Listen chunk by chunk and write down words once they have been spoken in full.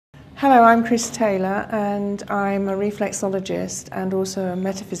Hello, I'm Chris Taylor and I'm a reflexologist and also a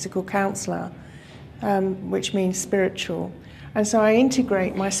metaphysical counsellor, which means spiritual. And so I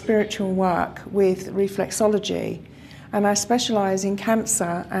integrate my spiritual work with reflexology, and I specialise in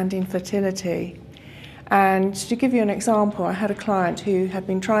cancer and infertility. And to give you an example, I had a client who had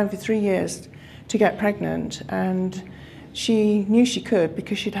been trying for 3 years to get pregnant, and she knew she could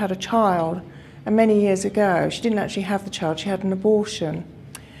because she'd had a child, and many years ago she didn't actually have the child, she had an abortion.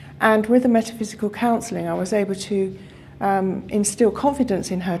 And with the metaphysical counselling, I was able to instill confidence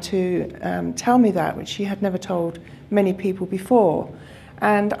in her to tell me that, which she had never told many people before.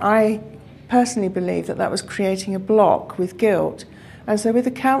 And I personally believe that that was creating a block with guilt. And so with the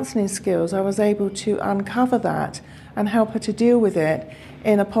counselling skills, I was able to uncover that and help her to deal with it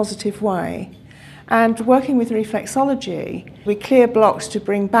in a positive way. And working with reflexology, we clear blocks to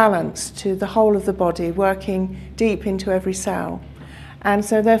bring balance to the whole of the body, working deep into every cell. And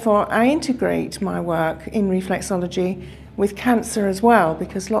so therefore I integrate my work in reflexology with cancer as well,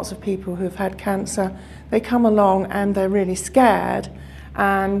 because lots of people who have had cancer, they come along and they're really scared,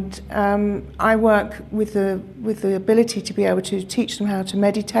 and I work with the ability to be able to teach them how to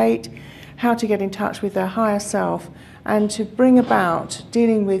meditate, how to get in touch with their higher self, and to bring about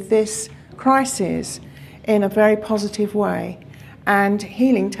dealing with this crisis in a very positive way. And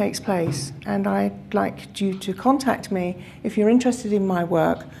healing takes place, and I'd like you to contact me if you're interested in my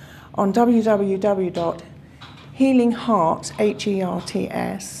work on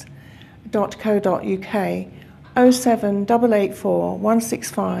www.healinghearts.co.uk 07884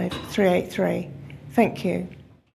 165 383. Thank you.